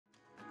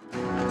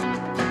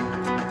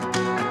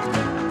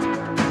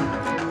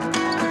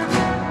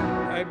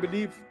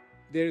believe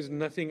there is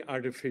nothing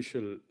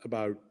artificial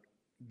about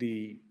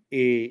the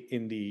A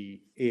in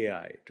the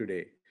AI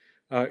today,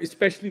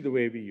 especially the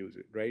way we use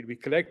it, right? We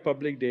collect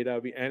public data,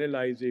 we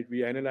analyze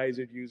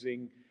it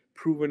using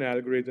proven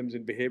algorithms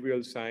in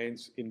behavioral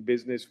science, in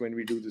business, when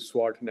we do the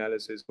SWOT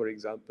analysis, for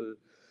example.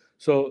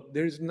 So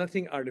there's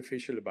nothing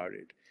artificial about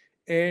it.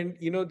 And,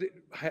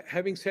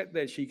 having said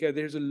that, Shika,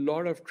 there's a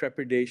lot of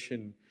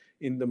trepidation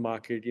in the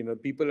market.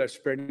 People are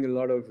spreading a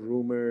lot of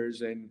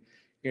rumors and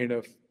kind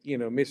of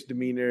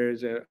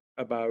misdemeanors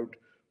about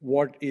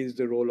what is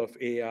the role of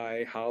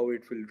AI, how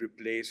it will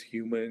replace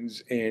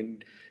humans,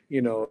 and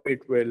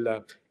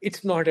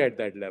it's not at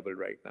that level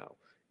right now.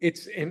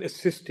 It's an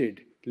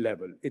assisted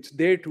level. It's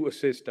there to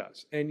assist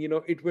us, and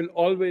it will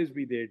always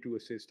be there to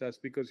assist us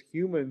because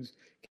humans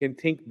can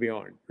think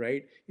beyond,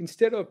 right?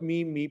 Instead of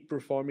me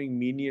performing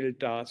menial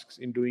tasks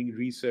in doing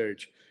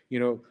research,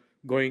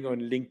 going on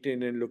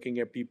LinkedIn and looking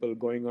at people,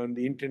 going on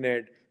the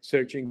internet,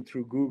 searching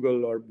through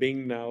Google or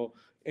Bing now,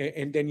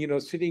 and then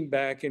sitting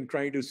back and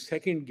trying to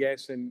second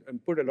guess and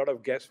put a lot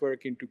of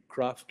guesswork into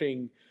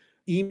crafting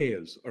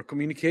emails or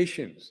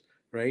communications,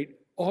 right?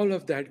 All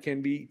of that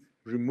can be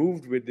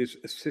removed with this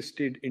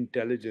assisted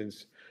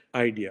intelligence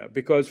idea.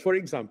 Because, for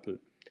example,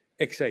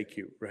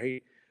 XIQ,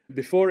 right?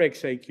 Before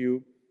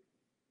XIQ,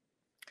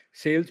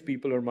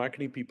 salespeople or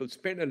marketing people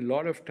spend a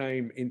lot of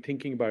time in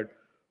thinking about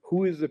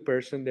who is the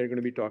person they're going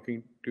to be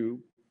talking to,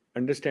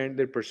 understand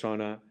their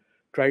persona,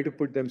 try to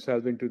put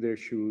themselves into their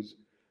shoes,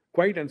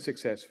 quite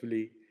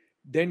unsuccessfully,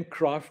 then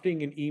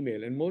crafting an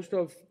email. And most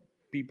of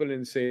people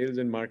in sales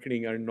and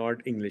marketing are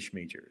not English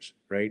majors,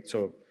 right?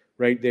 So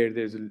right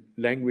there's a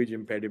language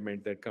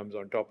impediment that comes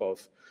on top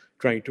of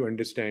trying to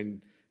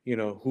understand,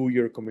 who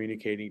you're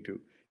communicating to.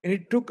 And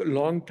it took a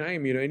long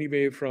time,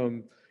 anyway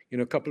from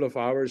a couple of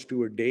hours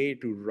to a day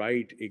to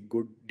write a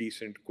good,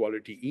 decent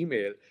quality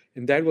email.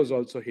 And that was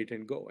also hit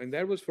and go. And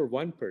that was for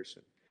one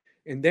person.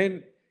 And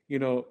then,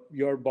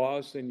 your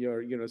boss and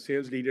your,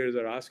 sales leaders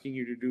are asking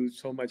you to do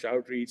so much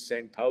outreach,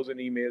 send 1,000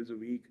 emails a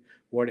week,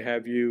 what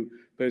have you,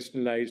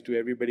 personalized to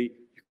everybody.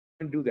 You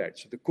can't do that.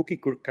 So the cookie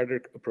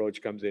cutter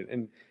approach comes in.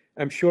 And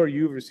I'm sure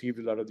you've received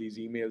a lot of these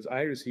emails.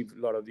 I received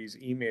a lot of these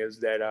emails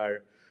that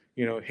are,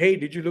 hey,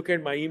 did you look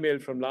at my email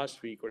from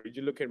last week, or did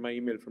you look at my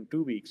email from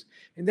 2 weeks?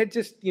 And that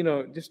just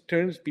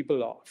turns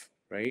people off,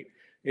 right?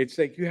 It's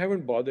like you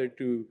haven't bothered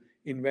to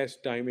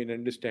invest time in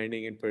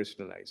understanding and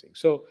personalizing.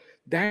 So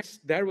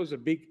that was a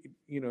big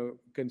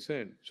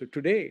concern. So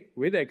today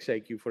with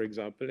XIQ, for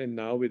example, and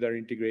now with our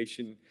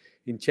integration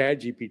in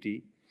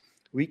ChatGPT,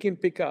 we can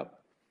pick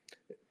up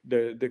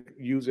the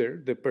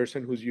user, the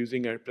person who's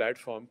using our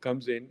platform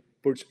comes in,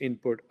 puts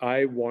input.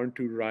 I want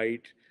to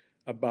write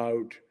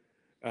about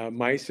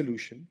my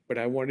solution, but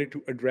I wanted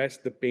to address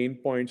the pain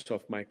points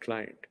of my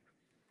client,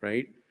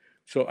 right?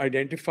 So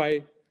identify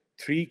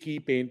 3 key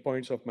pain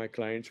points of my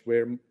clients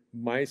where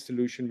my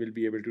solution will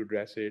be able to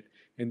address it,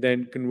 and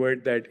then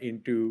convert that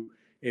into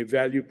a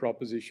value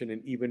proposition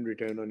and even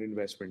return on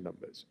investment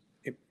numbers.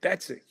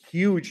 That's a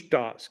huge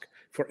task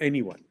for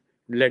anyone,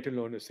 let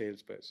alone a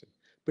salesperson.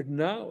 But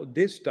now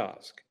this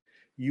task,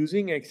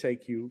 using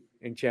XIQ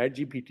and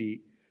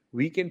ChatGPT,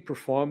 we can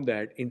perform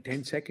that in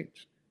 10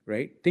 seconds,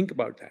 right? Think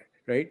about that,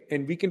 right?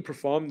 And we can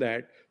perform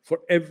that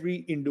for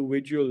every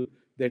individual,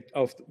 that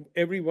of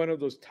every one of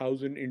those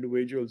 1,000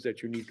 individuals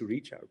that you need to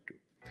reach out to.